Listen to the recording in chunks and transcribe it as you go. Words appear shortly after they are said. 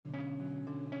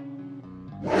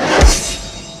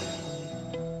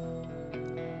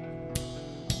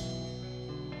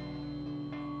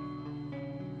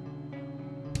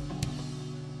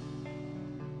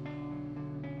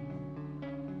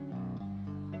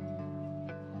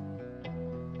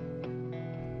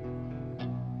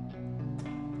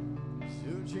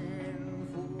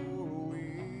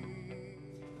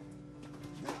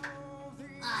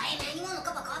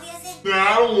Nah,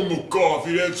 I don't want no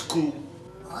coffee. That's cool.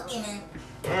 Okay, man.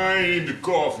 I ain't into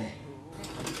coffee.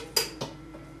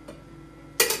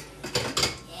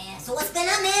 Yeah, so what's been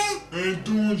up, man? Ain't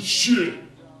doing shit.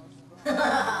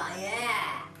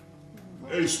 Yeah.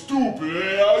 Hey, stupid,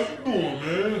 hey, how you doing,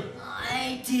 man?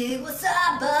 Hey, dude, what's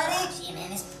up, buddy? Shit, man,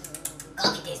 this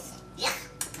coffee tastes. Yeah.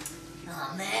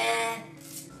 Oh, man.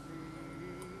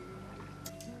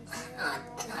 Oh,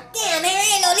 damn, man,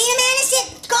 ain't no leader, man. This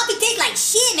shit, coffee tastes like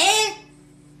shit, man.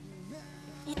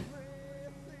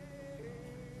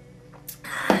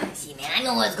 See, man, I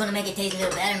know what's gonna make it taste a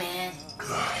little better, man.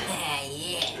 Yeah.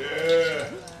 Yeah.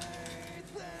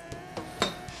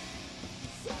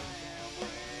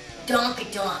 Donkey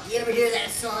Donk, you ever hear that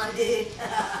song, dude?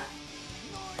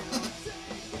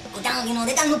 Go down, you know,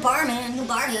 they got a new bar, man. New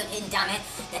bar here in town, man.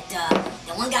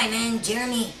 That one guy, man,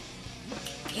 Jeremy,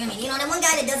 you know, that one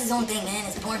guy that does his own thing, man.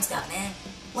 His porn stuff, man.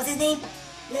 What's his name?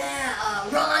 Yeah,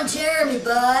 Ron Jeremy,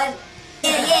 bud.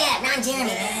 Yeah, Ron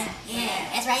Jeremy, man. Yeah,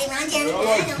 that's right, Ron Jeremy.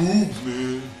 I like boobs,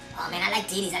 man. Oh, man, I like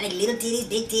titties. I like little titties,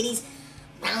 big titties,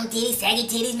 round titties, saggy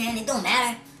titties, man. It don't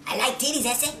matter. I like titties,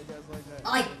 that's it. I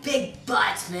like big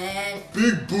butts, man.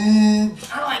 Big boobs.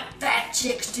 I like fat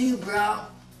chicks, too, bro.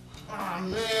 Oh,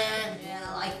 man. Yeah,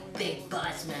 I like big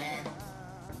butts, man.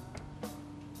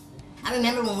 I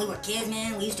remember when we were kids,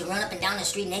 man, we used to run up and down the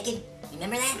street naked.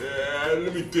 Remember that? Yeah,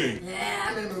 let me think. Yeah,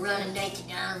 I remember running naked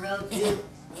down the road, too.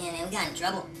 Yeah, man, we got in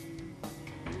trouble.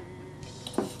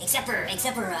 Except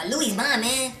for Louie's mom,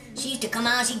 man. She used to come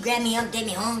out, she'd grab me up, take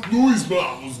me home. Louie's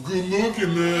mom was good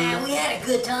looking, man. Yeah, we had a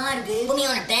good time, dude. Put me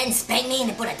on her bed and spank me and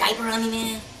then put a diaper on me,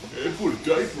 man. Yeah, they put a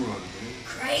diaper on it, man.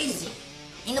 Crazy.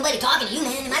 Ain't nobody talking to you,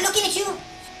 man. Am I looking at you?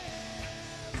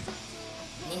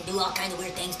 And then do all kinds of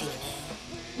weird things to you,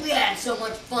 man. We had so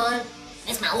much fun.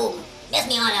 That's me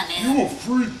all up, man. You a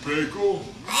freak, Baco.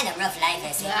 I had a rough life,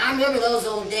 I see. Yeah, I remember those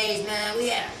old days, man. We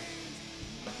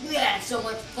had so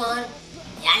much fun.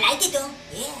 Yeah, I like it, though.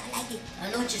 Yeah, I like it.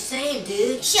 I know what you're saying,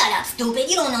 dude. Shut up, stupid.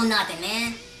 You don't know nothing,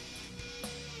 man.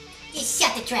 Just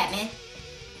shut the trap, man.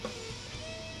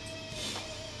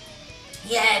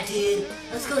 Yeah, dude.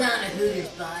 Let's go down to Hooters,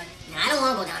 bud. Nah, I don't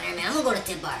want to go down there, man. I'm going to go to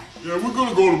Tip Bar. Yeah, we're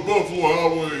gonna go to Buffalo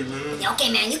Hot Wings, man. Yeah,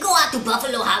 okay, man. You go out to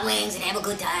Buffalo Hot Wings and have a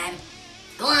good time.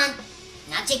 Go on.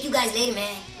 And I'll check you guys later,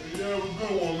 man. Yeah, have a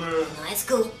good one, man. No, it's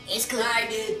cool. It's cool. All right,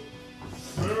 dude.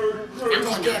 I'm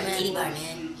going down to the kitty bar,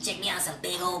 man. Check me out some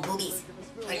big old boobies.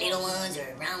 Or little ones,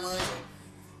 or round ones, or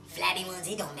flabby ones.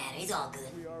 It don't matter. It's all good.